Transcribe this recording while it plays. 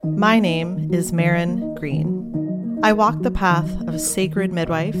My name is Marin Green. I walk the path of a sacred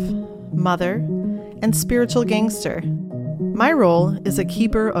midwife, mother, and spiritual gangster. My role is a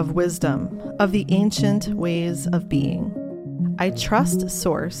keeper of wisdom of the ancient ways of being. I trust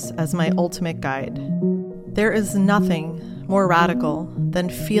Source as my ultimate guide. There is nothing more radical than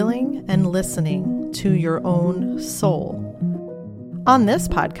feeling and listening to your own soul. On this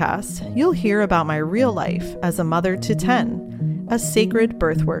podcast, you'll hear about my real life as a mother to 10, a sacred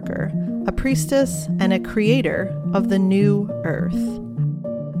birth worker, a priestess, and a creator of the new earth.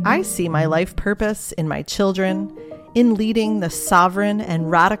 I see my life purpose in my children, in leading the sovereign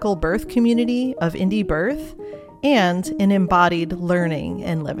and radical birth community of Indie Birth, and in embodied learning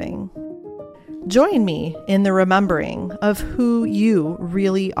and living. Join me in the remembering of who you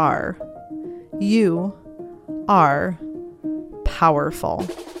really are. You are powerful.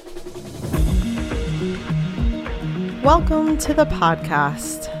 Welcome to the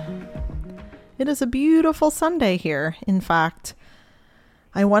podcast. It is a beautiful Sunday here. In fact,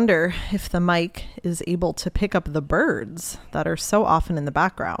 I wonder if the mic is able to pick up the birds that are so often in the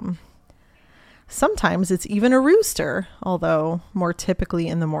background. Sometimes it's even a rooster, although more typically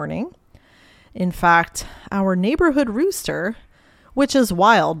in the morning. In fact, our neighborhood rooster, which is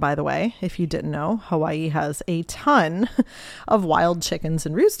wild, by the way, if you didn't know, Hawaii has a ton of wild chickens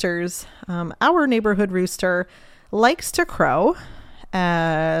and roosters. Our neighborhood rooster likes to crow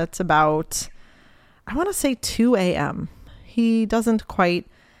at about, I want to say 2 a.m. He doesn't quite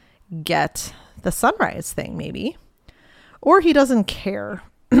get the sunrise thing, maybe. Or he doesn't care.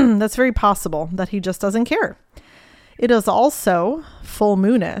 That's very possible that he just doesn't care. It is also full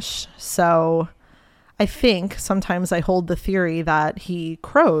moonish, so I think sometimes I hold the theory that he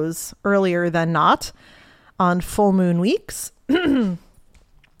crows earlier than not on full moon weeks,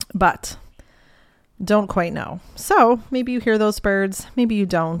 but don't quite know. So maybe you hear those birds, maybe you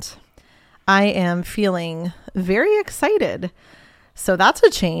don't. I am feeling very excited. So that's a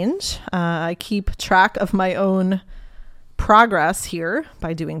change. I keep track of my own progress here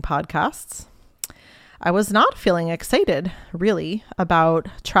by doing podcasts. I was not feeling excited, really, about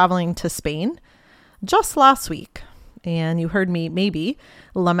traveling to Spain just last week, and you heard me maybe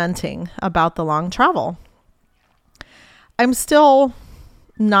lamenting about the long travel. I'm still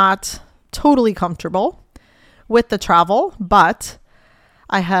not totally comfortable with the travel, but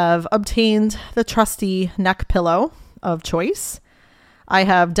I have obtained the trusty neck pillow of choice. I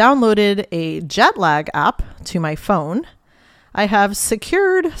have downloaded a jet lag app to my phone. I have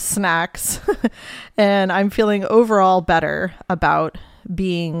secured snacks, and I'm feeling overall better about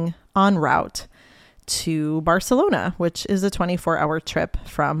being en route to Barcelona, which is a 24-hour trip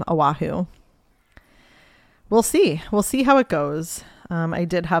from Oahu. We'll see. We'll see how it goes. I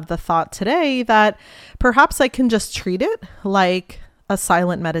did have the thought today that perhaps I can just treat it like a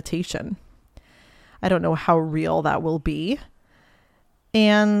silent meditation. I don't know how real that will be.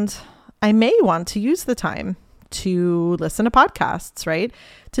 And I may want to use the time to listen to podcasts, right?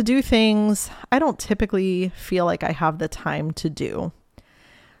 To do things I don't typically feel like I have the time to do.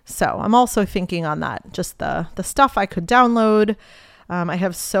 So I'm also thinking on that, just the stuff I could download. I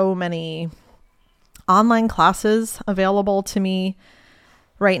have so many online classes available to me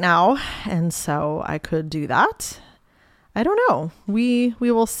right now, and so I could do that. I don't know. We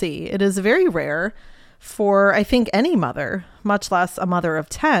will see. It is very rare for, I think, any mother, much less a mother of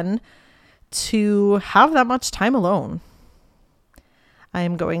 10, to have that much time alone. I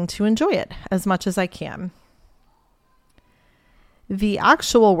am going to enjoy it as much as I can. The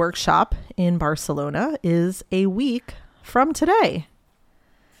actual workshop in Barcelona is a week from today.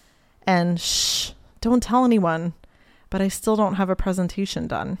 And shh, don't tell anyone, but I still don't have a presentation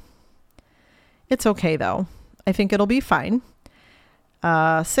done. It's okay though. I think it'll be fine.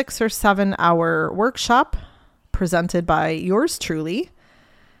 6 or 7 hour workshop presented by yours truly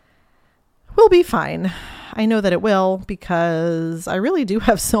will be fine. I know that it will because I really do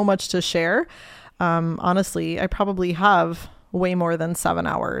have so much to share. Honestly, I probably have way more than 7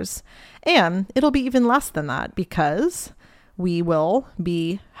 hours, and it'll be even less than that because we will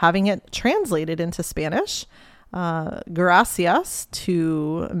be having it translated into Spanish. Gracias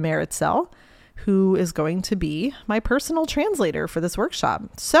to Maritzel, who is going to be my personal translator for this workshop.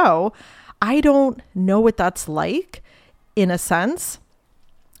 So I don't know what that's like, in a sense,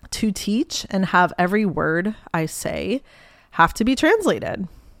 to teach and have every word I say have to be translated.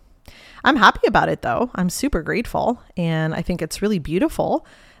 I'm happy about it though. I'm super grateful. And I think it's really beautiful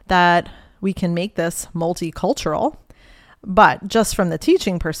that we can make this multicultural. But just from the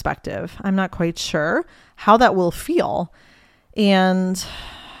teaching perspective, I'm not quite sure how that will feel. And,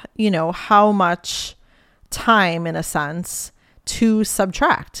 you know, how much time, in a sense, to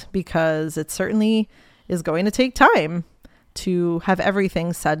subtract, because it certainly is going to take time to have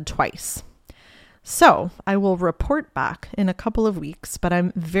everything said twice. So I will report back in a couple of weeks, but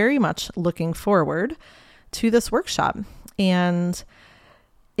I'm very much looking forward to this workshop. And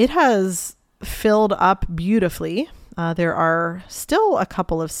it has filled up beautifully. There are still a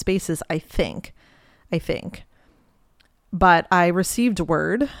couple of spaces, I think. But I received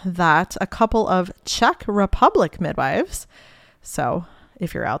word that a couple of Czech Republic midwives, so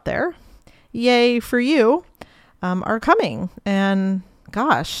if you're out there, yay for you, are coming. And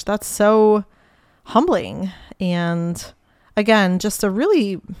gosh, that's so humbling. And again, just a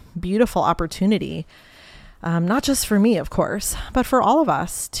really beautiful opportunity, not just for me, of course, but for all of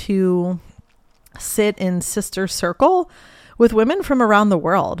us to sit in sister circle with women from around the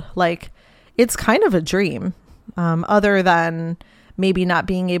world. Like, it's kind of a dream, other than maybe not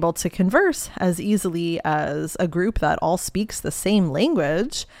being able to converse as easily as a group that all speaks the same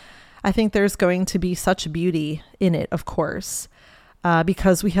language. I think there's going to be such beauty in it, of course,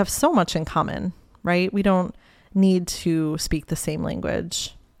 because we have so much in common, right? We don't need to speak the same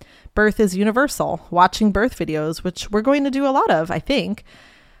language. Birth is universal. Watching birth videos, which we're going to do a lot of, I think,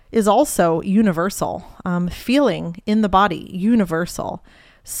 is also universal. Feeling in the body, universal.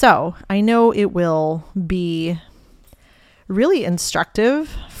 So I know it will be really instructive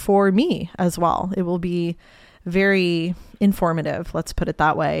for me as well. It will be very informative, let's put it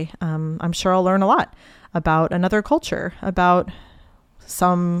that way. I'm sure I'll learn a lot about another culture, about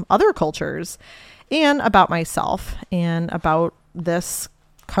some other cultures, and about myself, and about this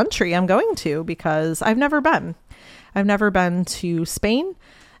country I'm going to, because I've never been. I've never been to Spain,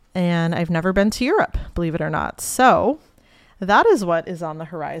 and I've never been to Europe, believe it or not. So that is what is on the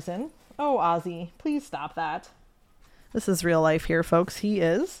horizon. Oh, Ozzy, please stop that. This is real life here, folks. He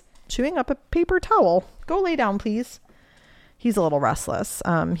is chewing up a paper towel. Go lay down, please. He's a little restless.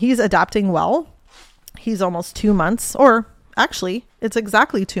 He's adapting well. He's almost 2 months, or actually, it's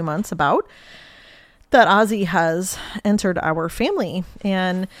exactly 2 months about, that Ozzy has entered our family.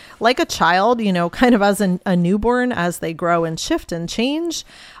 And like a child, kind of as a newborn, as they grow and shift and change,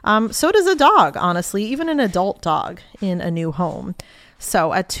 so does a dog, honestly, even an adult dog in a new home.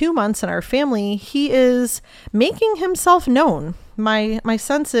 So at 2 months in our family, he is making himself known. My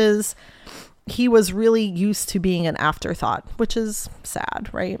sense is he was really used to being an afterthought, which is sad,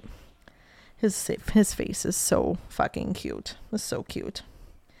 right? His face is so fucking cute. It's so cute.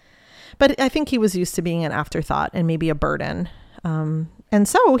 But I think he was used to being an afterthought and maybe a burden. And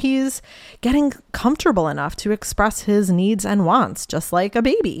so he's getting comfortable enough to express his needs and wants, just like a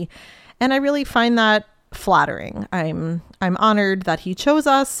baby. And I really find that flattering. I'm honored that he chose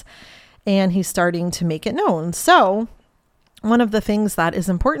us, and he's starting to make it known. So one of the things that is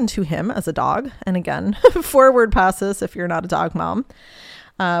important to him as a dog, and again, forward passes if you're not a dog mom,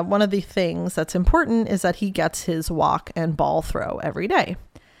 one of the things that's important is that he gets his walk and ball throw every day.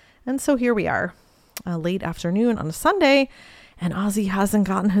 And so here we are, late afternoon on a Sunday, and Ozzy hasn't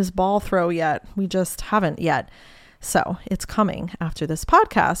gotten his ball throw yet. We just haven't yet. So it's coming after this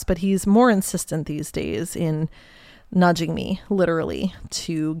podcast, but he's more insistent these days in nudging me literally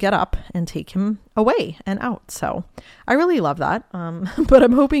to get up and take him away and out. So I really love that. But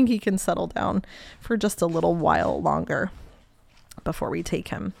I'm hoping he can settle down for just a little while longer before we take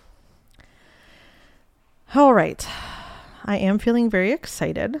him. All right. I am feeling very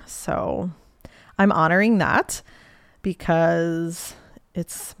excited. So I'm honoring that because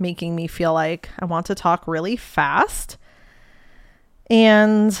it's making me feel like I want to talk really fast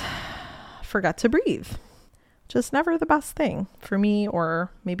and forget to breathe. Just never the best thing for me,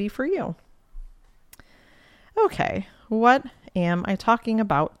 or maybe for you. Okay, what am I talking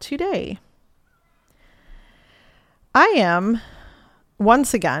about today? I am,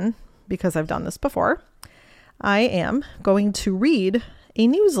 once again, because I've done this before, I am going to read a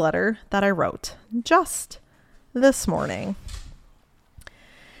newsletter that I wrote just this morning,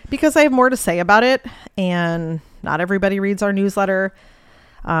 because I have more to say about it, and not everybody reads our newsletter.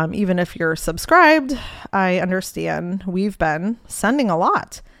 Even if you're subscribed, I understand we've been sending a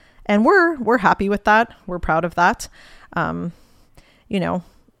lot, and we're happy with that. We're proud of that.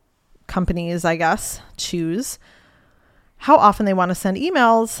 Companies, I guess, choose how often they want to send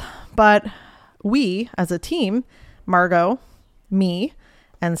emails, but we as a team, Margot, me,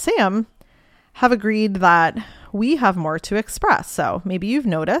 and Sam, have agreed that we have more to express. So maybe you've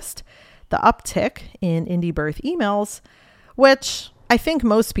noticed the uptick in indie birth emails, which I think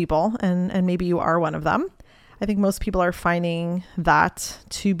most people, and maybe you are one of them, I think most people are finding that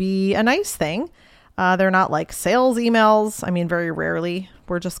to be a nice thing. They're not like sales emails. I mean, very rarely.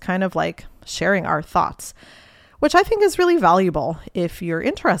 We're just kind of like sharing our thoughts, which I think is really valuable if you're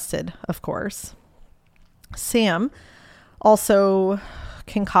interested, of course. Sam also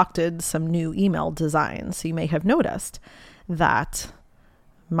concocted some new email designs. So you may have noticed that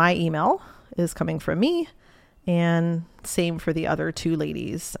my email is coming from me, and same for the other two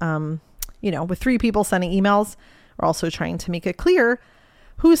ladies. With 3 people sending emails, we're also trying to make it clear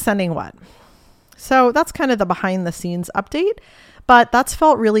who's sending what. So that's kind of the behind the scenes update, but that's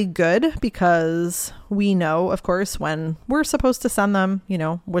felt really good because we know, of course, when we're supposed to send them,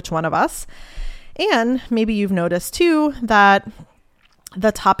 which one of us. And maybe you've noticed too that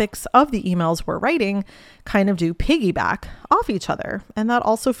the topics of the emails we're writing kind of do piggyback off each other. And that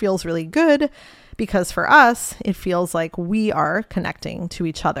also feels really good because for us, it feels like we are connecting to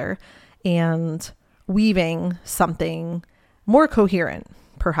each other and weaving something more coherent,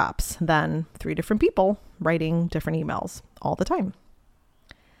 perhaps, than 3 different people writing different emails all the time.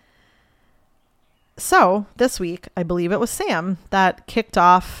 So this week, I believe it was Sam that kicked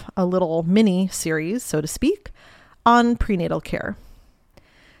off a little mini series, so to speak, on prenatal care.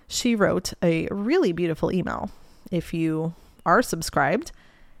 She wrote a really beautiful email. If you are subscribed,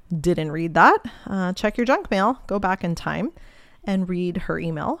 didn't read that, check your junk mail, go back in time and read her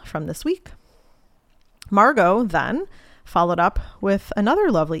email from this week. Margot then followed up with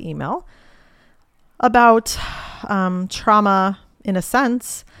another lovely email about trauma in a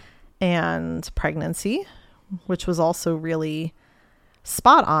sense and pregnancy, which was also really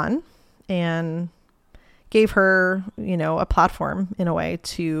spot on and gave her, a platform in a way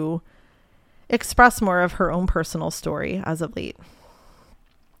to express more of her own personal story as of late.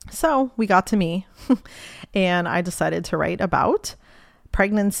 So we got to me and I decided to write about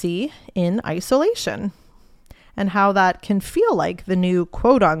pregnancy in isolation and how that can feel like the new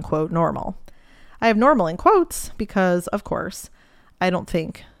quote unquote normal. I have normal in quotes because, of course, I don't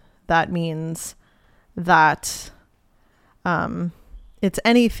think that means that it's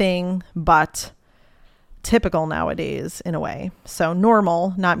anything but typical nowadays in a way. So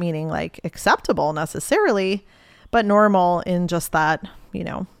normal, not meaning like acceptable necessarily, but normal in just that,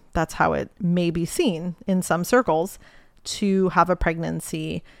 that's how it may be seen in some circles to have a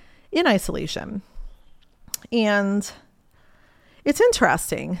pregnancy in isolation. And it's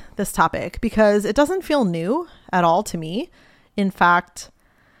interesting, this topic, because it doesn't feel new at all to me. In fact,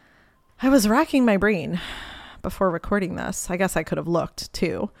 I was racking my brain before recording this. I guess I could have looked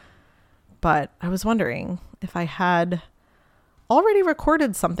too, but I was wondering if I had already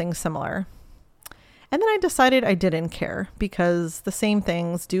recorded something similar. And then I decided I didn't care because the same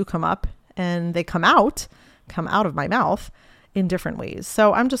things do come up and they come out of my mouth in different ways.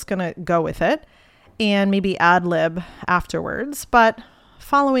 So I'm just going to go with it and maybe ad lib afterwards. But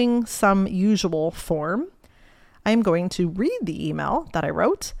following some usual form, I'm going to read the email that I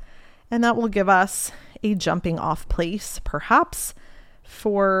wrote, and that will give us a jumping off place, perhaps,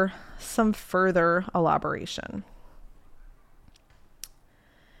 for some further elaboration.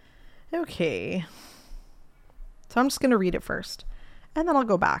 Okay. So I'm just going to read it first, and then I'll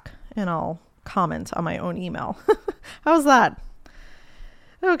go back and I'll comment on my own email. How's that?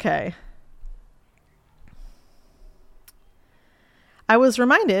 Okay. I was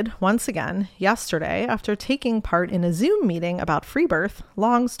reminded once again yesterday after taking part in a Zoom meeting about free birth,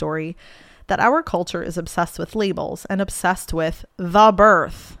 long story, that our culture is obsessed with labels and obsessed with the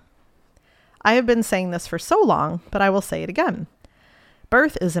birth. I have been saying this for so long, but I will say it again.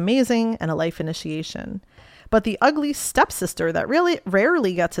 Birth is amazing and a life initiation. But the ugly stepsister that really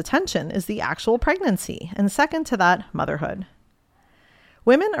rarely gets attention is the actual pregnancy, and second to that, motherhood.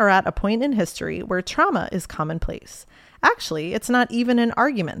 Women are at a point in history where trauma is commonplace. Actually, it's not even an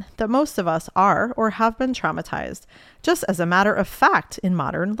argument that most of us are or have been traumatized, just as a matter of fact in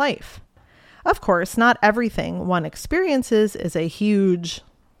modern life. Of course, not everything one experiences is a huge,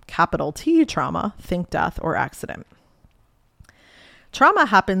 capital T trauma, think death or accident. Trauma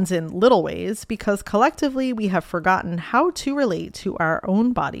happens in little ways because collectively we have forgotten how to relate to our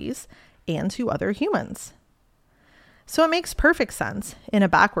own bodies and to other humans. So it makes perfect sense in a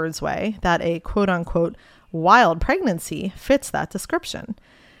backwards way that a quote unquote wild pregnancy fits that description.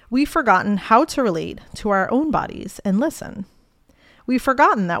 We've forgotten how to relate to our own bodies and listen. We've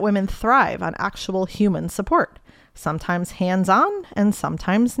forgotten that women thrive on actual human support, sometimes hands-on and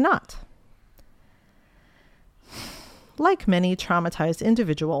sometimes not. Like many traumatized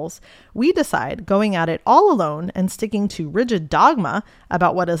individuals, we decide going at it all alone and sticking to rigid dogma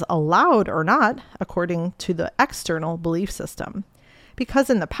about what is allowed or not according to the external belief system.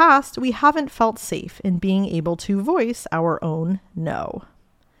 Because in the past, we haven't felt safe in being able to voice our own no.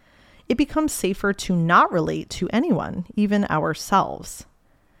 It becomes safer to not relate to anyone, even ourselves.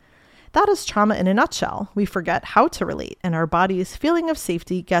 That is trauma in a nutshell. We forget how to relate, and our body's feeling of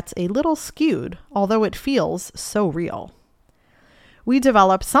safety gets a little skewed, although it feels so real. We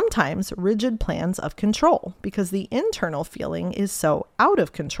develop sometimes rigid plans of control because the internal feeling is so out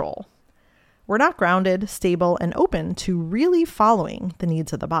of control. We're not grounded, stable, and open to really following the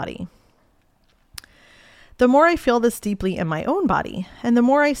needs of the body. The more I feel this deeply in my own body, and the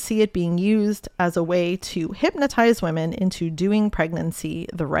more I see it being used as a way to hypnotize women into doing pregnancy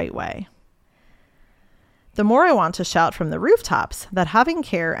the right way, the more I want to shout from the rooftops that having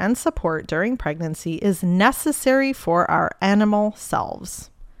care and support during pregnancy is necessary for our animal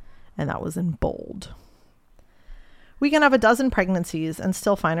selves. And that was in bold. We can have a dozen pregnancies and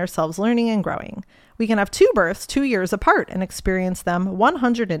still find ourselves learning and growing. We can have 2 births 2 years apart and experience them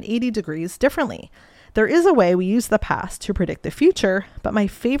 180 degrees differently. There is a way we use the past to predict the future, but my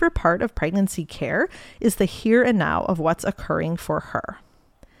favorite part of pregnancy care is the here and now of what's occurring for her.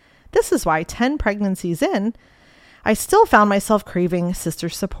 This is why 10 pregnancies in, I still found myself craving sister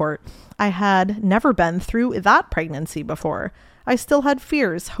support. I had never been through that pregnancy before. I still had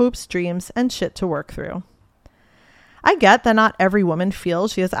fears, hopes, dreams, and shit to work through. I get that not every woman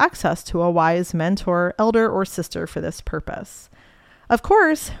feels she has access to a wise mentor, elder, or sister for this purpose. Of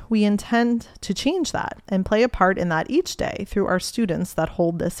course, we intend to change that and play a part in that each day through our students that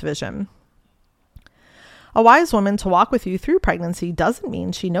hold this vision. A wise woman to walk with you through pregnancy doesn't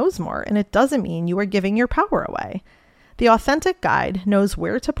mean she knows more, and it doesn't mean you are giving your power away. The authentic guide knows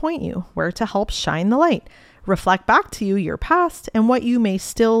where to point you, where to help shine the light, reflect back to you your past and what you may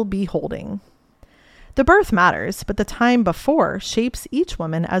still be holding. The birth matters, but the time before shapes each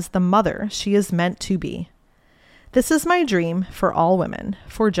woman as the mother she is meant to be. This is my dream for all women,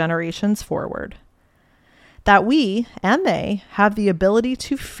 for generations forward. That we and they have the ability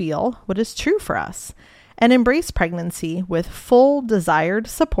to feel what is true for us and embrace pregnancy with full desired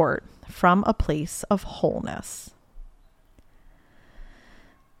support from a place of wholeness.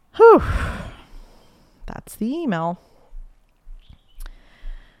 Whew. That's the email.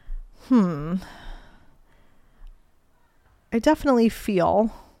 I definitely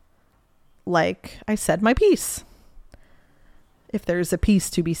feel like I said my piece, if there's a piece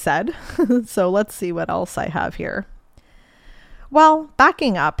to be said. So let's see what else I have here. Well,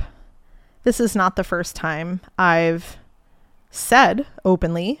 backing up, this is not the first time I've said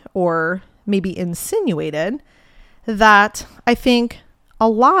openly or maybe insinuated that I think a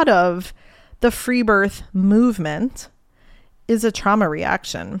lot of the free birth movement is a trauma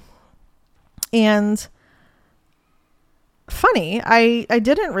reaction. And funny, I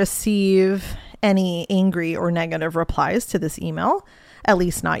didn't receive any angry or negative replies to this email, at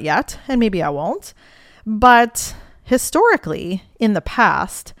least not yet, and maybe I won't. But historically, in the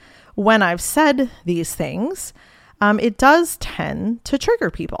past, when I've said these things, it does tend to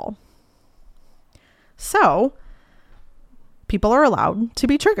trigger people. So people are allowed to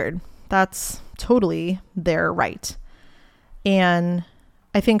be triggered. That's totally their right. And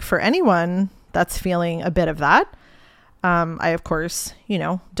I think for anyone that's feeling a bit of that, I, of course,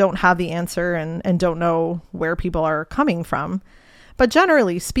 don't have the answer and don't know where people are coming from. But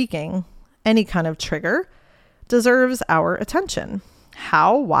generally speaking, any kind of trigger deserves our attention.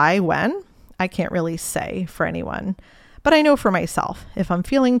 How, why, when? I can't really say for anyone. But I know for myself, if I'm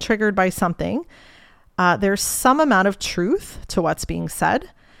feeling triggered by something, there's some amount of truth to what's being said.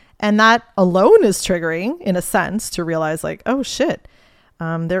 And that alone is triggering, in a sense, to realize like, oh shit,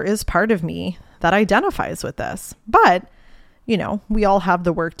 there is part of me that identifies with this. But, we all have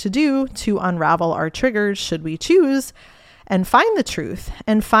the work to do to unravel our triggers should we choose and find the truth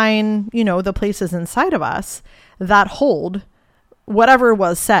and find, the places inside of us that hold whatever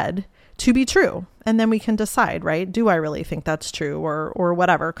was said to be true. And then we can decide, right? Do I really think that's true or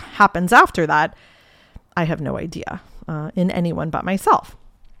whatever happens after that? I have no idea in anyone but myself.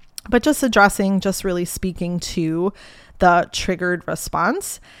 But just really speaking to the triggered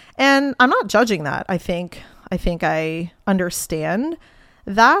response. And I'm not judging that. I think I understand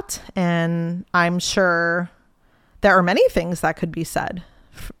that. And I'm sure there are many things that could be said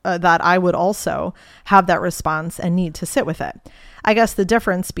that I would also have that response and need to sit with it. I guess the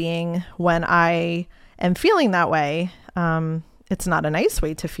difference being when I am feeling that way, it's not a nice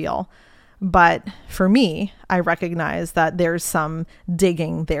way to feel. But for me, I recognize that there's some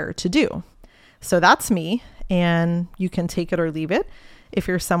digging there to do. So that's me, and you can take it or leave it if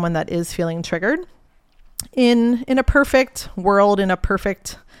you're someone that is feeling triggered. In a perfect world, in a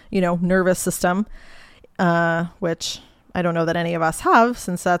perfect, nervous system, which I don't know that any of us have,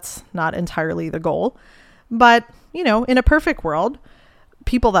 since that's not entirely the goal. But, in a perfect world,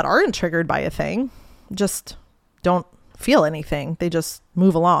 people that aren't triggered by a thing just don't feel anything. They just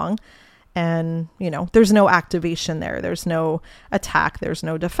move along. And, there's no activation there. There's no attack. There's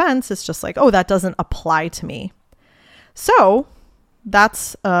no defense. It's just like, oh, that doesn't apply to me. So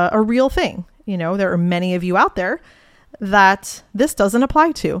that's a real thing. There are many of you out there that this doesn't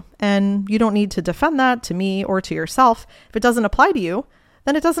apply to, and you don't need to defend that to me or to yourself. If it doesn't apply to you,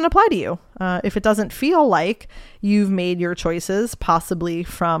 then it doesn't apply to you. If it doesn't feel like you've made your choices, possibly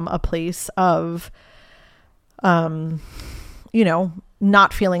from a place of, not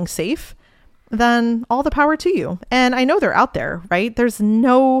feeling safe, then all the power to you. And I know they're out there, right? There's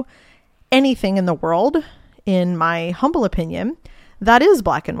no anything in the world, in my humble opinion, that is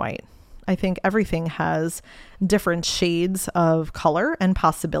black and white. I think everything has different shades of color and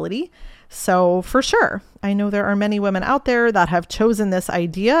possibility. So for sure, I know there are many women out there that have chosen this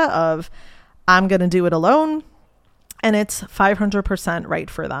idea of, I'm going to do it alone, and it's 500% right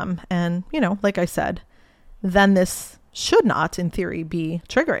for them. And, like I said, then this should not, in theory, be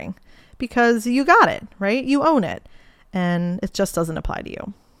triggering, because you got it, right? You own it, and it just doesn't apply to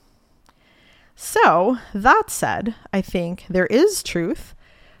you. So that said, I think there is truth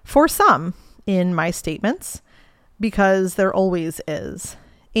for some in my statements, because there always is.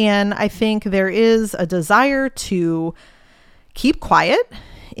 And I think there is a desire to keep quiet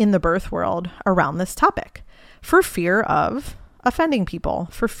in the birth world around this topic for fear of offending people,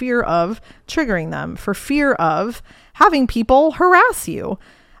 for fear of triggering them, for fear of having people harass you.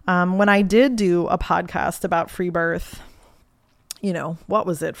 When I did do a podcast about free birth, what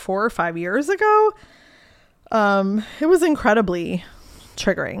was it, 4 or 5 years ago? It was incredibly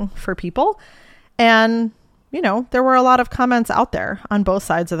triggering for people. And, there were a lot of comments out there on both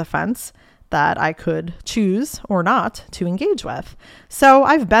sides of the fence that I could choose or not to engage with. So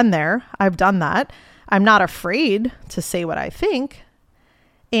I've been there. I've done that. I'm not afraid to say what I think.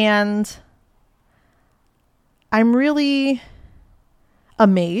 And I'm really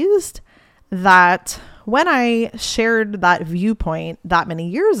amazed that when I shared that viewpoint that many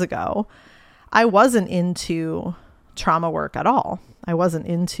years ago, I wasn't into trauma work at all. I wasn't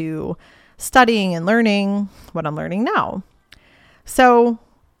into studying and learning what I'm learning now. So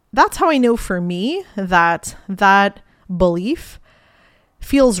that's how I know for me that belief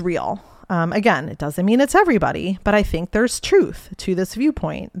feels real. Again, it doesn't mean it's everybody, but I think there's truth to this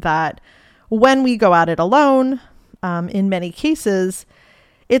viewpoint that when we go at it alone, in many cases,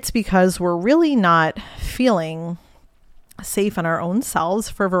 it's because we're really not feeling safe in our own selves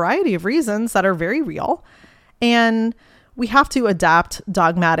for a variety of reasons that are very real. And we have to adapt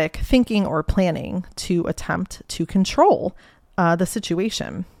dogmatic thinking or planning to attempt to control the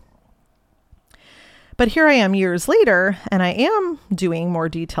situation. But here I am years later, and I am doing more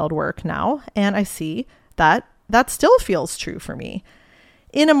detailed work now, and I see that that still feels true for me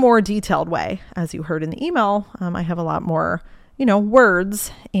in a more detailed way. As you heard in the email, I have a lot more,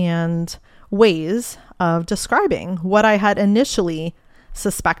 words and ways of describing what I had initially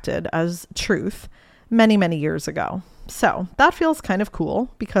suspected as truth many, many years ago. So that feels kind of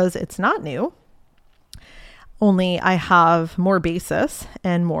cool because it's not new, only I have more basis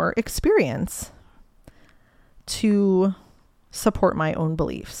and more experience to support my own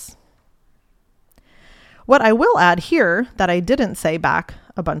beliefs. What I will add here that I didn't say back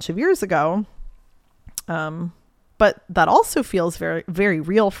a bunch of years ago, but that also feels very, very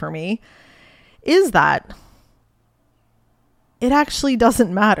real for me, is that it actually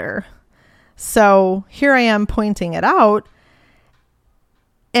doesn't matter. So here I am pointing it out,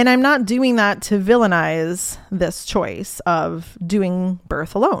 and I'm not doing that to villainize this choice of doing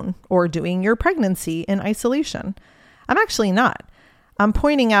birth alone or doing your pregnancy in isolation. I'm actually not. I'm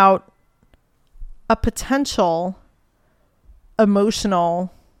pointing out a potential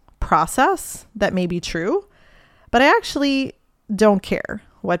emotional process that may be true, but I actually don't care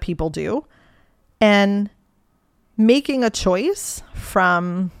what people do. And making a choice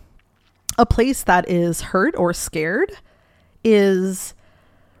from a place that is hurt or scared is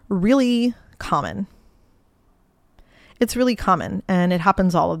really common. It's really common, and it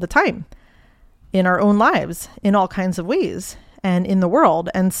happens all of the time in our own lives, in all kinds of ways, and in the world.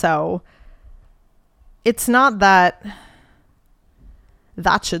 And so it's not that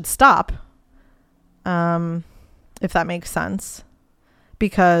that should stop, if that makes sense,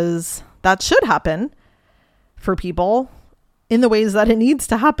 because that should happen for people in the ways that it needs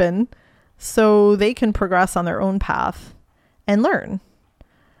to happen so they can progress on their own path and learn.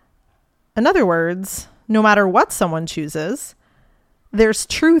 In other words, no matter what someone chooses, there's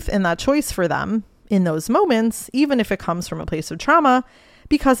truth in that choice for them in those moments, even if it comes from a place of trauma,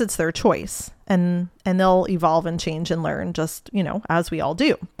 because it's their choice, and they'll evolve and change and learn just, as we all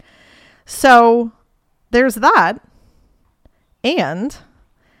do. So there's that. And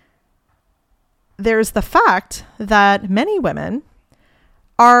there's the fact that many women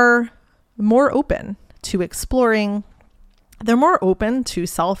are more open to exploring. They're more open to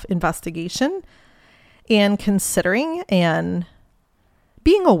self-investigation and considering and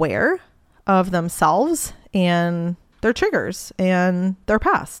being aware of themselves and their triggers and their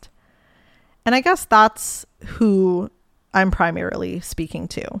past. And I guess that's who I'm primarily speaking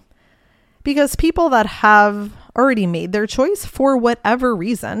to. Because people that have already made their choice for whatever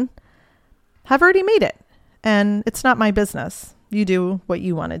reason have already made it. And it's not my business. You do what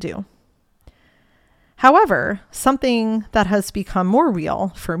you want to do. However, something that has become more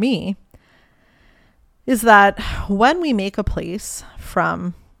real for me is that when we make a place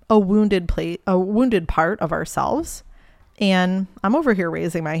from a wounded part of ourselves, and I'm over here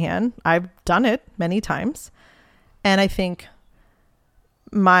raising my hand, I've done it many times, and I think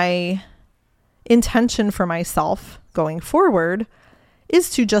my intention for myself going forward is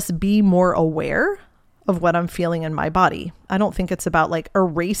to just be more aware of what I'm feeling in my body. I don't think it's about like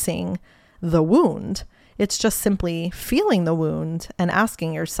erasing the wound. It's just simply feeling the wound and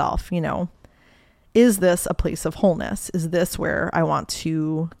asking yourself, is this a place of wholeness? Is this where I want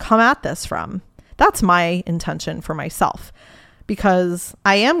to come at this from? That's my intention for myself, because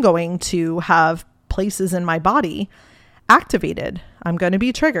I am going to have places in my body activated. I'm going to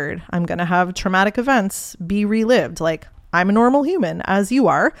be triggered. I'm going to have traumatic events be relived. Like, I'm a normal human, as you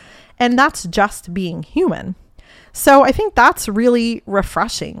are, and that's just being human. So I think that's really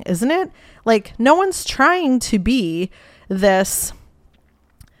refreshing, isn't it? Like, no one's trying to be this,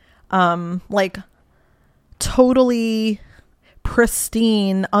 totally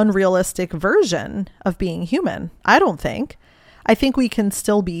pristine, unrealistic version of being human. I don't think. I think we can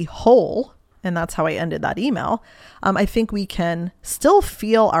still be whole. And that's how I ended that email. I think we can still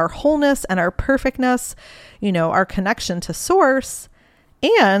feel our wholeness and our perfectness, our connection to source,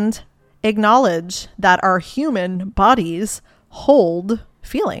 and acknowledge that our human bodies hold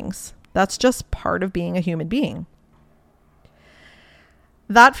feelings. That's just part of being a human being.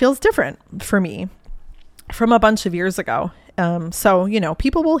 That feels different for me from a bunch of years ago. So,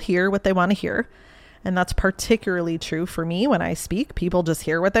 people will hear what they want to hear. And that's particularly true for me when I speak. People just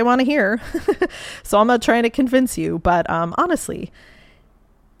hear what they want to hear. So I'm not trying to convince you, but honestly,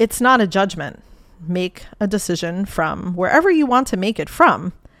 it's not a judgment. Make a decision from wherever you want to make it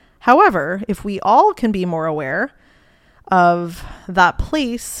from. However, if we all can be more aware of that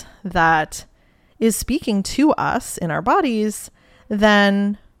place that is speaking to us in our bodies,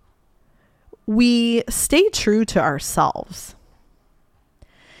 then we stay true to ourselves.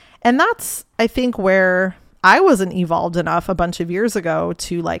 And that's, I think, where I wasn't evolved enough a bunch of years ago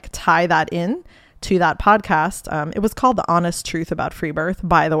to tie that in to that podcast. It was called The Honest Truth About Free Birth,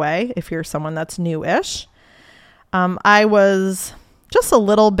 by the way, if you're someone that's new-ish. I was just a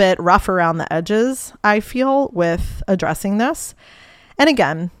little bit rough around the edges, I feel, with addressing this. And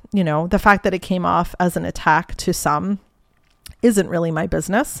again, the fact that it came off as an attack to some isn't really my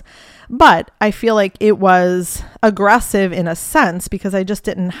business, but I feel like it was aggressive in a sense because I just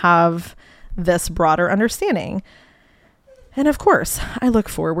didn't have this broader understanding. And of course, I look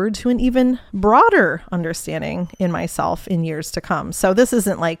forward to an even broader understanding in myself in years to come. So this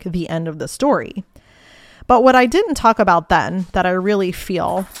isn't like the end of the story. But what I didn't talk about then that I really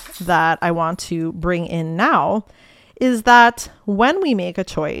feel that I want to bring in now is that when we make a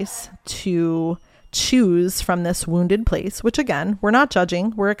choice to choose from this wounded place, which again, we're not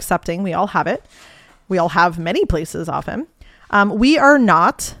judging, we're accepting, we all have it. We all have many places often. We are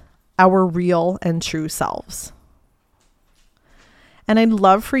not our real and true selves. And I'd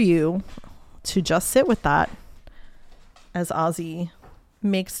love for you to just sit with that as Ozzy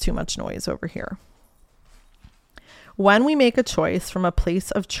makes too much noise over here. When we make a choice from a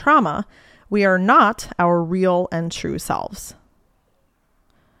place of trauma, we are not our real and true selves.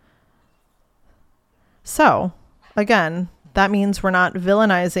 So, again, that means we're not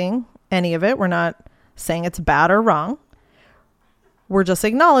villainizing any of it. We're not saying it's bad or wrong. We're just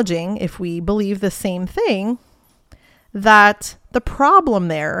acknowledging, if we believe the same thing, that the problem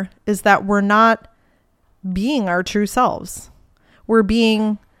there is that we're not being our true selves. We're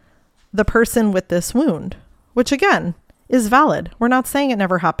being the person with this wound, which again is valid. We're not saying it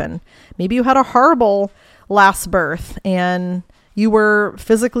never happened. Maybe you had a horrible last birth and you were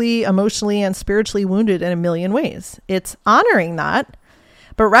physically, emotionally, and spiritually wounded in a million ways. It's honoring that,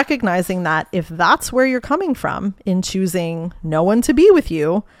 but recognizing that if that's where you're coming from in choosing no one to be with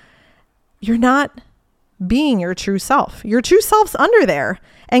you, you're not being your true self. Your true self's under there.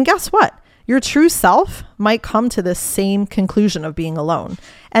 And guess what? Your true self might come to the same conclusion of being alone.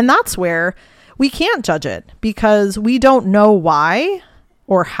 And that's where we can't judge it because we don't know why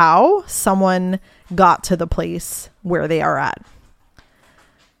or how someone got to the place where they are at.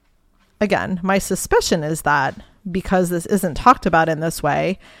 Again, my suspicion is that because this isn't talked about in this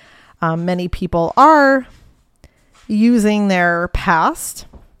way, many people are using their past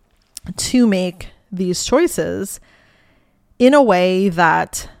to make these choices in a way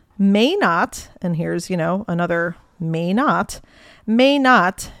that may not, and here's, another may not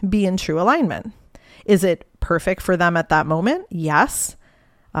be in true alignment. Is it perfect for them at that moment? Yes.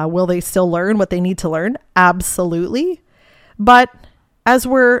 Will they still learn what they need to learn? Absolutely. But as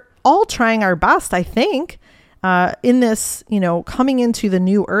we're all trying our best, I think, in this, coming into the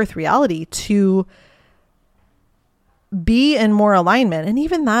new earth reality to be in more alignment. And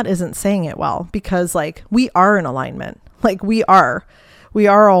even that isn't saying it well, because we are in alignment. We are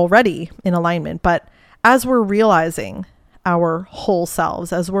already in alignment. But as we're realizing our whole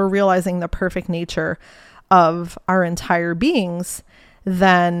selves, as we're realizing the perfect nature of our entire beings,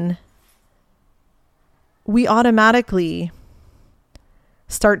 then we automatically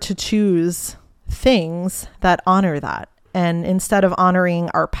start to choose things that honor that. And instead of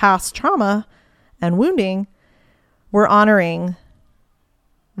honoring our past trauma and wounding, we're honoring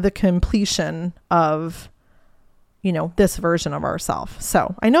the completion of, this version of ourselves.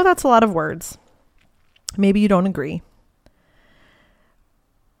 So I know that's a lot of words. Maybe you don't agree.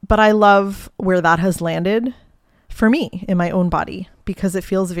 But I love where that has landed for me in my own body because it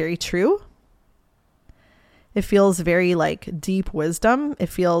feels very true. It feels very deep wisdom. It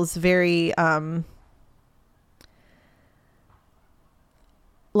feels very not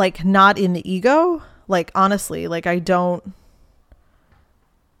in the ego. Honestly, I don't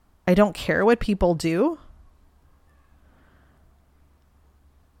care what people do.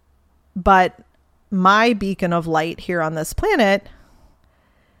 But my beacon of light here on this planet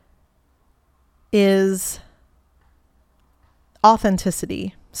is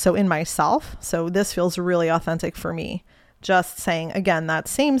authenticity. So in myself, so this feels really authentic for me. Just saying, again, that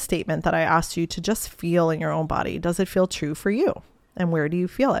same statement that I asked you to just feel in your own body. Does it feel true for you? And where do you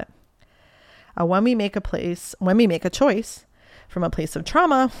feel it? When we make a choice from a place of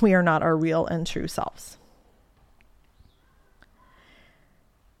trauma, we are not our real and true selves.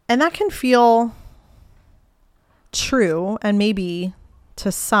 And that can feel true and maybe to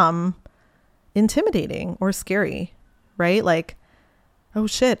some intimidating or scary, right? Oh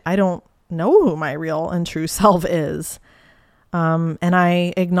shit, I don't know who my real and true self is. And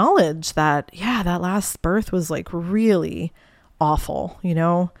I acknowledge that, that last birth was really awful.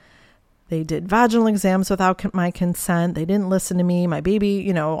 They did vaginal exams without my consent. They didn't listen to me. My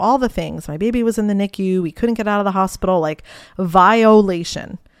baby, all the things. My baby was in the NICU. We couldn't get out of the hospital.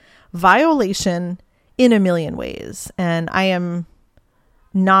 Violation in a million ways. And I am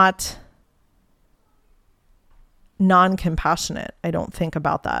not non-compassionate. I don't think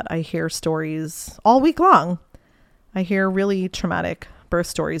about that. I hear stories all week long. I hear really traumatic birth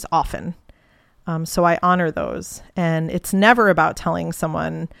stories often. So I honor those. And it's never about telling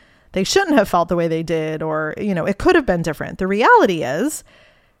someone they shouldn't have felt the way they did, or, it could have been different. The reality is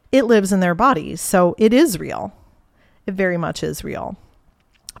it lives in their bodies. So it is real. It very much is real.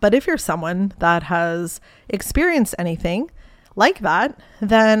 But if you're someone that has experienced anything like that,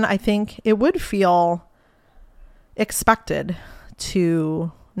 then I think it would feel expected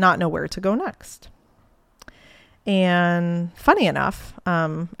to not know where to go next. And funny enough,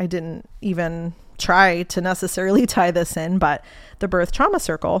 I didn't even try to necessarily tie this in, but the birth trauma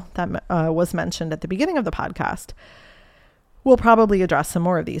circle that was mentioned at the beginning of the podcast will probably address some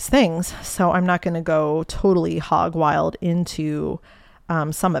more of these things. So I'm not going to go totally hog wild into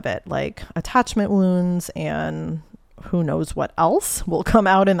some of it, like attachment wounds and who knows what else will come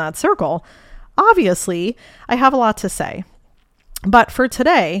out in that circle. Obviously, I have a lot to say. But for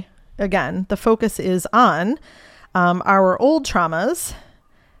today, again, the focus is on our old traumas,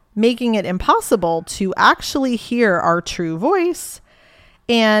 making it impossible to actually hear our true voice,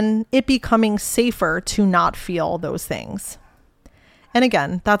 and it becoming safer to not feel those things. And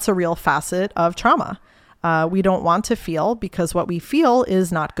again, that's a real facet of trauma. We don't want to feel because what we feel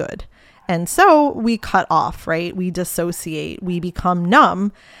is not good. And so we cut off, right? We dissociate, we become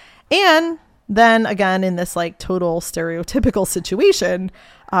numb. And then again, in this total stereotypical situation,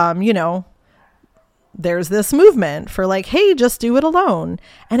 there's this movement for hey, just do it alone.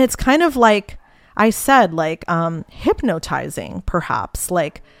 And it's kind of I said, hypnotizing, perhaps.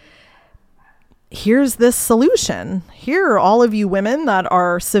 Here's this solution. Here are all of you women that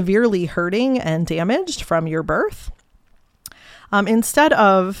are severely hurting and damaged from your birth. Instead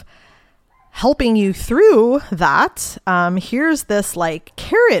of helping you through that, here's this like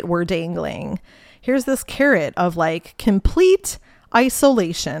carrot we're dangling. Here's this carrot of like complete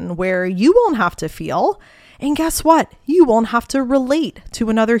isolation where you won't have to feel. And guess what? You won't have to relate to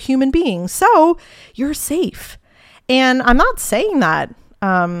another human being. So you're safe. And I'm not saying that.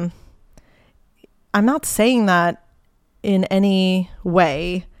 I'm not saying that in any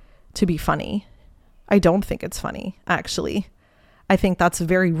way to be funny. I don't think it's funny, actually. I think that's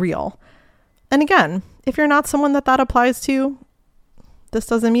very real. And again, if you're not someone that applies to, this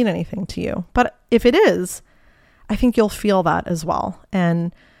doesn't mean anything to you. But if it is, I think you'll feel that as well.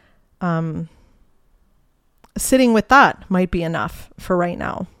 And sitting with that might be enough for right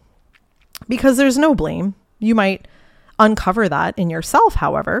now, because there's no blame. You might uncover that in yourself,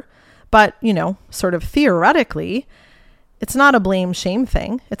 however, but, sort of theoretically, it's not a blame shame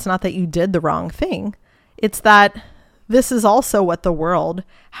thing. It's not that you did the wrong thing. It's that this is also what the world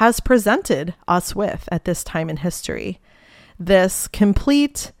has presented us with at this time in history. This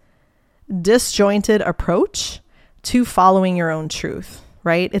complete disjointed approach to following your own truth,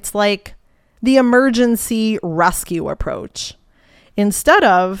 right? It's like the emergency rescue approach. Instead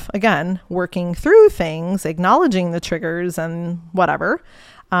of, again, working through things, acknowledging the triggers and whatever,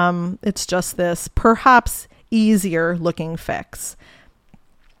 it's just this perhaps easier looking fix.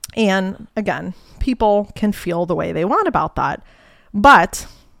 And again, people can feel the way they want about that. But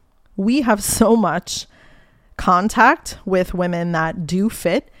we have so much contact with women that do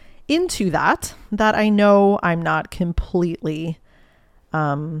fit into that I know I'm not completely,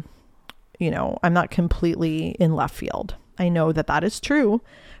 I'm not completely in left field. I know that is true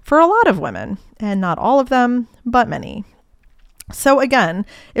for a lot of women, and not all of them, but many. So again,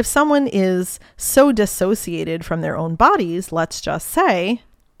 if someone is so dissociated from their own bodies, let's just say,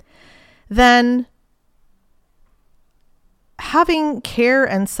 then having care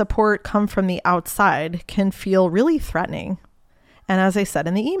and support come from the outside can feel really threatening. And as I said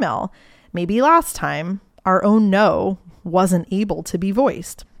in the email, maybe last time our own no wasn't able to be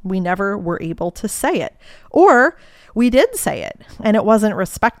voiced. We never were able to say it, or we did say it and it wasn't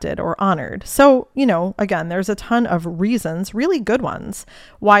respected or honored. So, again, there's a ton of reasons, really good ones,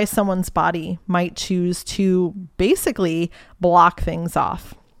 why someone's body might choose to basically block things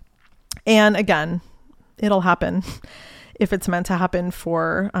off. And again, it'll happen if it's meant to happen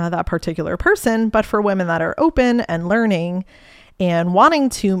for that particular person. But for women that are open and learning and wanting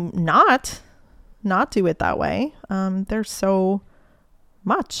to not do it that way, there's so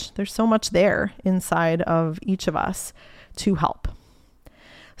much there inside of each of us to help.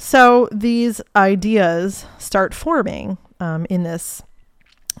 So these ideas start forming in this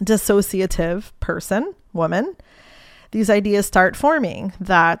dissociative woman. These ideas start forming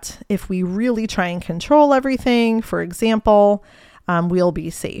that if we really try and control everything, for example, we'll be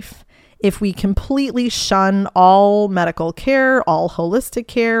safe. If we completely shun all medical care, all holistic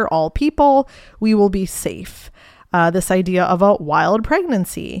care, all people, we will be safe. This idea of a wild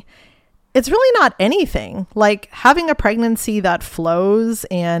pregnancy. It's really not anything. Like having a pregnancy that flows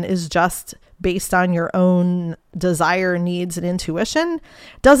and is just based on your own desire, needs, and intuition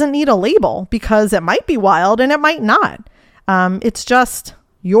doesn't need a label, because it might be wild and it might not. It's just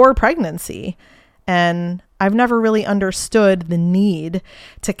your pregnancy. And I've never really understood the need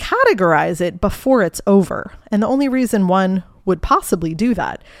to categorize it before it's over. And the only reason one would possibly do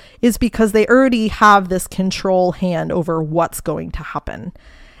that is because they already have this control hand over what's going to happen.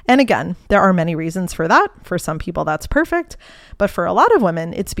 And again, there are many reasons for that. For some people, that's perfect. But for a lot of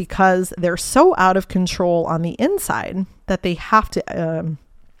women, it's because they're so out of control on the inside that they have to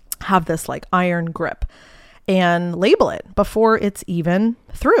have this like iron grip and label it before it's even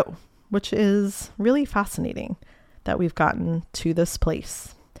through, which is really fascinating that we've gotten to this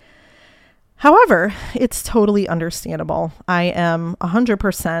place. However, it's totally understandable. I am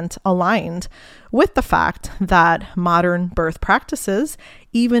 100% aligned with the fact that modern birth practices,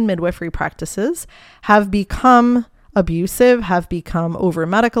 even midwifery practices, have become abusive, have become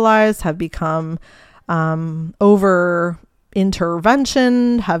over-medicalized, have become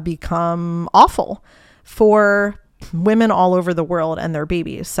over-intervention, have become awful for women all over the world and their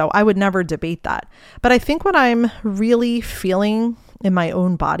babies. So I would never debate that. But I think what I'm really feeling in my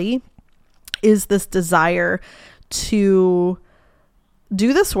own body is this desire to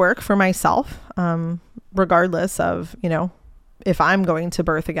do this work for myself, regardless of, if I'm going to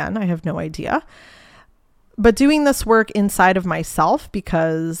birth again. I have no idea. But doing this work inside of myself,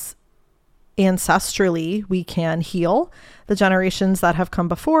 because ancestrally we can heal the generations that have come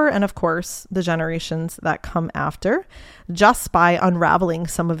before, and of course the generations that come after, just by unraveling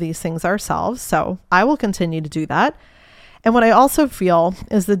some of these things ourselves. So I will continue to do that. And what I also feel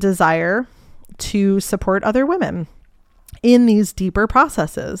is the desire to support other women in these deeper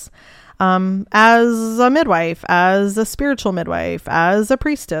processes. As a midwife, as a spiritual midwife, as a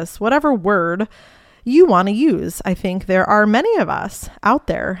priestess, whatever word you want to use. I think there are many of us out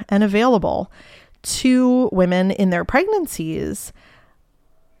there and available to women in their pregnancies,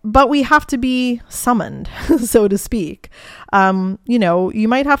 but we have to be summoned, so to speak. You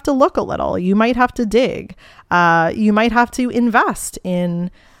might have to look a little, you might have to dig, you might have to invest in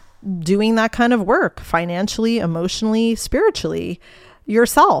doing that kind of work financially, emotionally, spiritually,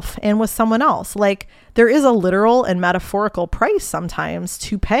 yourself and with someone else. Like, there is a literal and metaphorical price sometimes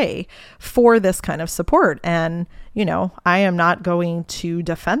to pay for this kind of support. And, I am not going to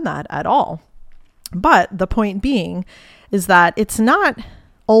defend that at all. But the point being is that it's not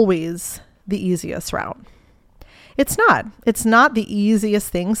always the easiest route. It's not the easiest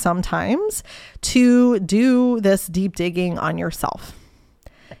thing sometimes to do this deep digging on yourself.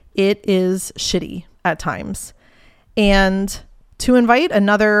 It is shitty at times. And to invite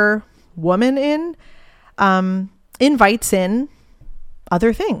another woman in, invites in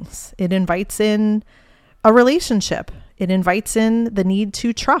other things. It invites in a relationship. It invites in the need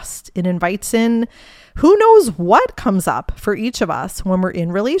to trust. It invites in who knows what comes up for each of us when we're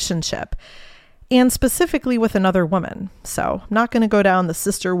in relationship, and specifically with another woman. So I'm not going to go down the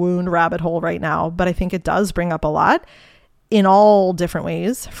sister wound rabbit hole right now, but I think it does bring up a lot in all different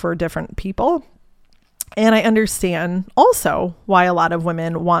ways for different people. And I understand also why a lot of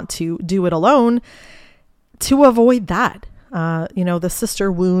women want to do it alone to avoid that. The sister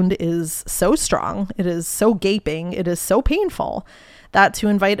wound is so strong. It is so gaping. It is so painful that to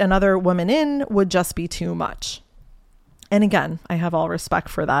invite another woman in would just be too much. And again, I have all respect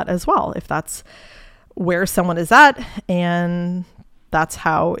for that as well. If that's where someone is at and that's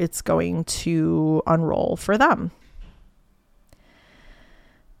how it's going to unroll for them.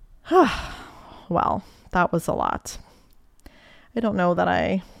 Well, that was a lot. I don't know that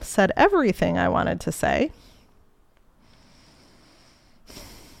I said everything I wanted to say.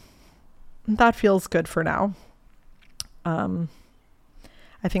 That feels good for now. I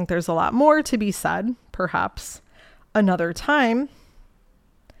think there's a lot more to be said, perhaps another time.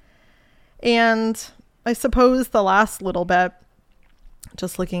 And I suppose the last little bit,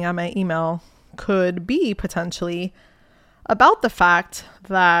 just looking at my email, could be potentially about the fact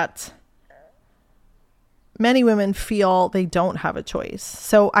that many women feel they don't have a choice.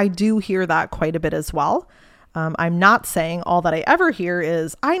 So I do hear that quite a bit as well. I'm not saying all that I ever hear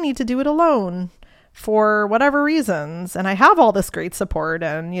is, I need to do it alone for whatever reasons. And I have all this great support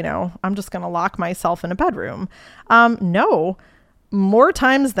and, I'm just going to lock myself in a bedroom. No, more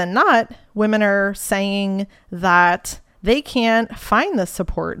times than not, women are saying that they can't find the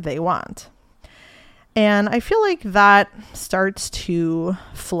support they want. And I feel like that starts to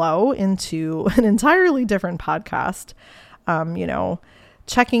flow into an entirely different podcast,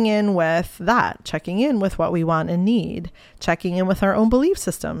 checking in with that, checking in with what we want and need, checking in with our own belief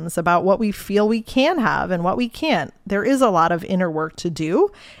systems about what we feel we can have and what we can't. There is a lot of inner work to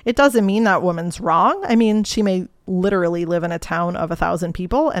do. It doesn't mean that woman's wrong. I mean, she may literally live in a town of 1,000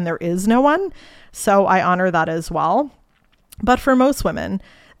 people and there is no one. So I honor that as well. But for most women,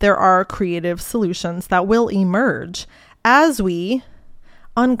 there are creative solutions that will emerge as we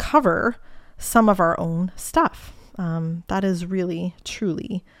uncover some of our own stuff. That is really,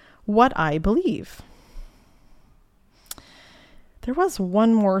 truly what I believe. There was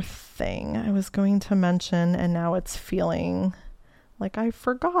one more thing I was going to mention, and now it's feeling like I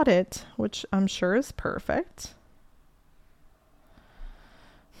forgot it, which I'm sure is perfect.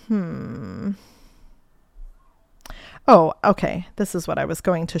 Oh, okay. This is what I was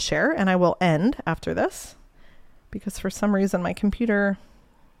going to share, and I will end after this because for some reason my computer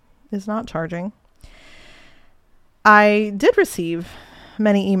is not charging. I did receive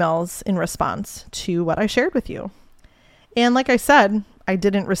many emails in response to what I shared with you. And like I said, I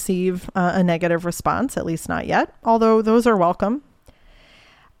didn't receive a negative response, at least not yet, although those are welcome.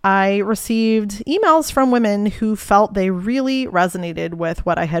 I received emails from women who felt they really resonated with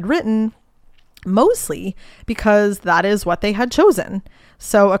what I had written, mostly because that is what they had chosen.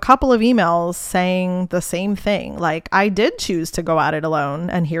 So a couple of emails saying the same thing, like, I did choose to go at it alone,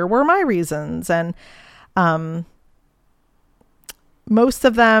 and here were my reasons. And most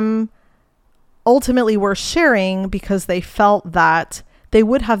of them ultimately were sharing because they felt that they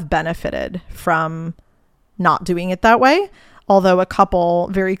would have benefited from not doing it that way. Although a couple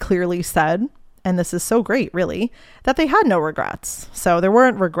very clearly said, and this is so great, really, that they had no regrets. So there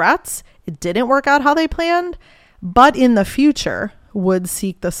weren't regrets. It didn't work out how they planned, but in the future would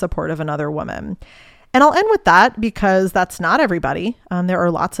seek the support of another woman. And I'll end with that because that's not everybody. There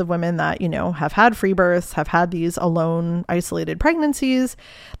are lots of women that, have had free births, have had these alone, isolated pregnancies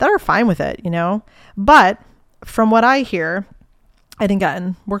that are fine with it, But from what I hear, and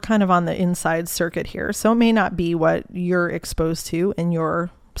again, we're kind of on the inside circuit here, so it may not be what you're exposed to in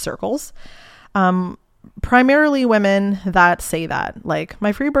your circles. Primarily women that say that, like,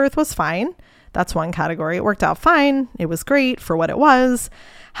 my free birth was fine. That's one category. It worked out fine. It was great for what it was.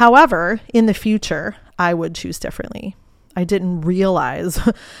 However, in the future, I would choose differently. I didn't realize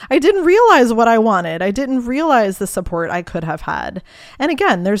what I wanted. I didn't realize the support I could have had. And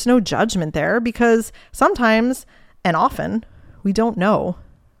again, there's no judgment there because sometimes and often we don't know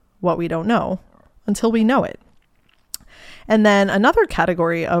what we don't know until we know it. And then another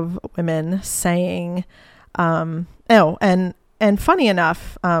category of women saying, and funny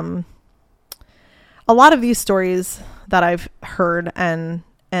enough, a lot of these stories that I've heard and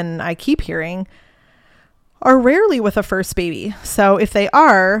I keep hearing are rarely with a first baby. So if they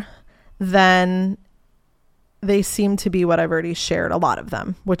are, then they seem to be what I've already shared, a lot of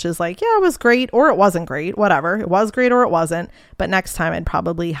them, which is like, yeah, it was great or it wasn't great, whatever. It was great or it wasn't, but next time I'd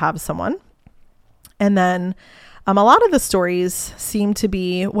probably have someone. And then a lot of the stories seem to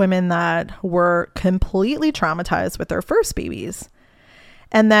be women that were completely traumatized with their first babies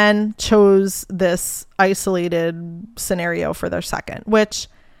and then chose this isolated scenario for their second, which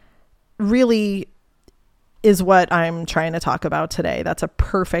really is what I'm trying to talk about today. That's a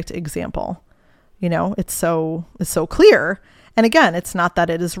perfect example. It's so clear. And again, it's not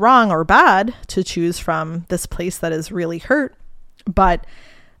that it is wrong or bad to choose from this place that is really hurt, but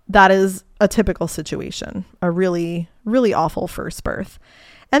that is a typical situation, a really, really awful first birth.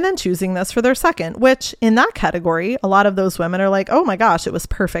 And then choosing this for their second, which in that category, a lot of those women are like, oh my gosh, it was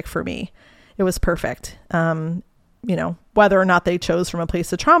perfect for me. It was perfect. Whether or not they chose from a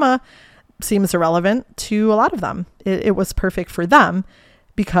place of trauma seems irrelevant to a lot of them. It was perfect for them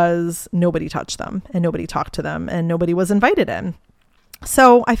because nobody touched them and nobody talked to them and nobody was invited in.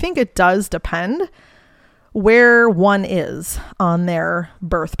 So I think it does depend where one is on their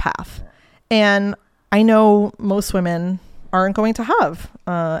birth path. And I know most women aren't going to have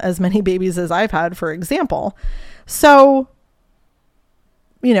as many babies as I've had, for example. So,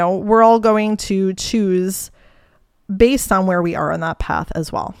 we're all going to choose based on where we are on that path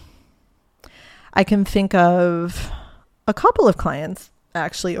as well. I can think of a couple of clients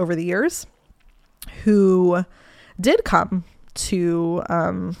actually over the years who did come to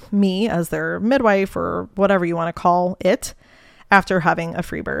me as their midwife or whatever you want to call it after having a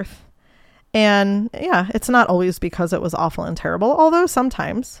free birth. And yeah, it's not always because it was awful and terrible, although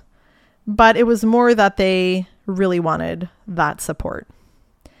sometimes, but it was more that they really wanted that support.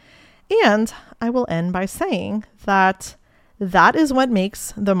 And I will end by saying that is what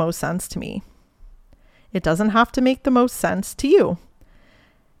makes the most sense to me. It doesn't have to make the most sense to you.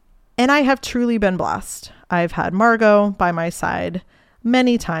 And I have truly been blessed. I've had Margot by my side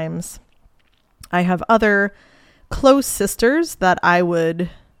many times. I have other close sisters that I would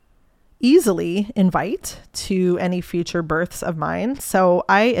easily invite to any future births of mine. So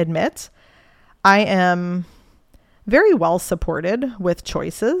I admit I am very well supported with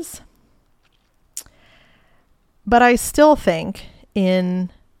choices. But I still think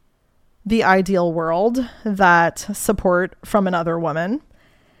in the ideal world that support from another woman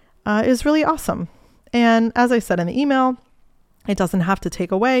is really awesome. And as I said in the email, it doesn't have to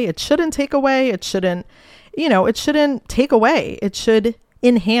take away. It shouldn't take away. It shouldn't take away. It should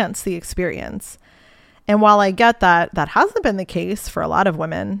enhance the experience. And while I get that hasn't been the case for a lot of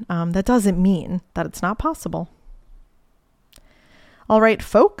women, that doesn't mean that it's not possible. All right,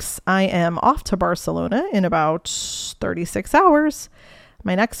 folks, I am off to Barcelona in about 36 hours.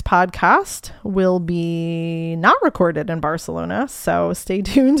 My next podcast will be not recorded in Barcelona, so stay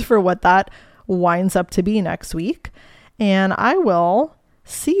tuned for what that winds up to be next week. And I will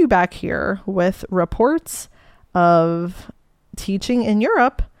see you back here with reports of teaching in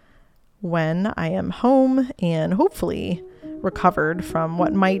Europe when I am home and hopefully recovered from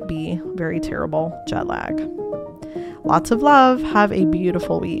what might be very terrible jet lag. Lots of love. Have a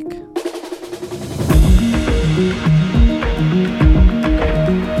beautiful week.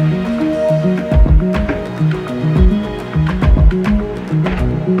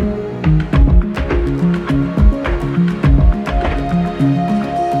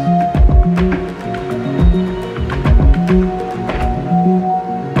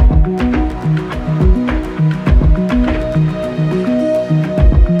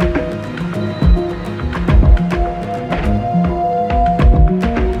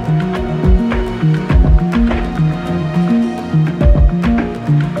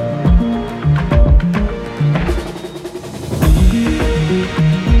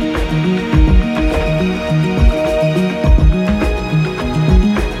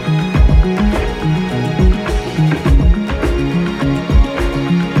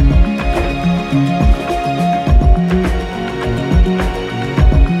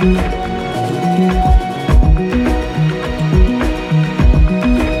 Bye.